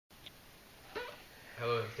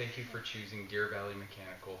Hello, thank you for choosing Deer Valley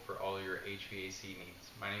Mechanical for all your HVAC needs.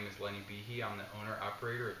 My name is Lenny Behie. I'm the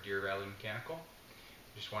owner-operator of Deer Valley Mechanical.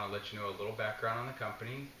 Just want to let you know a little background on the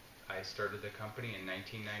company. I started the company in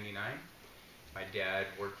 1999. My dad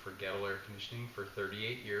worked for Gettle Air Conditioning for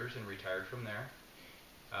 38 years and retired from there.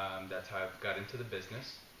 That's how I got into the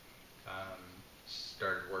business. Um,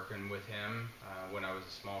 Started working with him when I was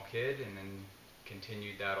a small kid, and then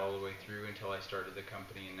continued that all the way through until I started the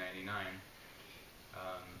company in 99.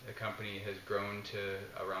 The company has grown to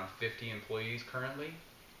around 50 employees currently.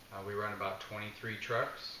 We run about 23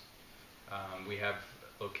 trucks. We have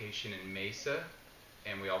location in Mesa,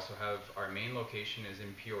 and we also have our main location is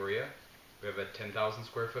in Peoria. We have a 10,000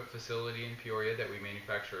 square foot facility in Peoria that we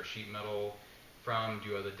manufacture our sheet metal from,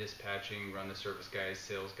 do other dispatching, run the service guys,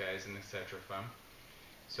 sales guys, and etc. from.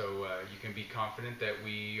 So you can be confident that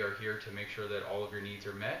we are here to make sure that all of your needs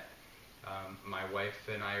are met. My wife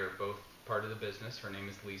and I are both part of the business. Her name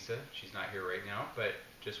is Lisa. She's not here right now, but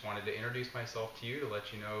just wanted to introduce myself to you to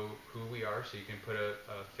let you know who we are so you can put a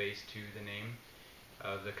face to the name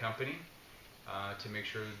of the company, to make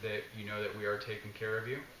sure that you know that we are taking care of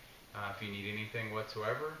you. If you need anything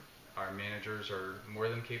whatsoever, our managers are more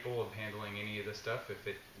than capable of handling any of the stuff. If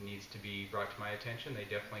it needs to be brought to my attention, they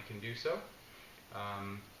definitely can do so.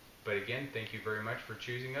 But again, thank you very much for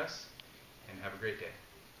choosing us, and have a great day.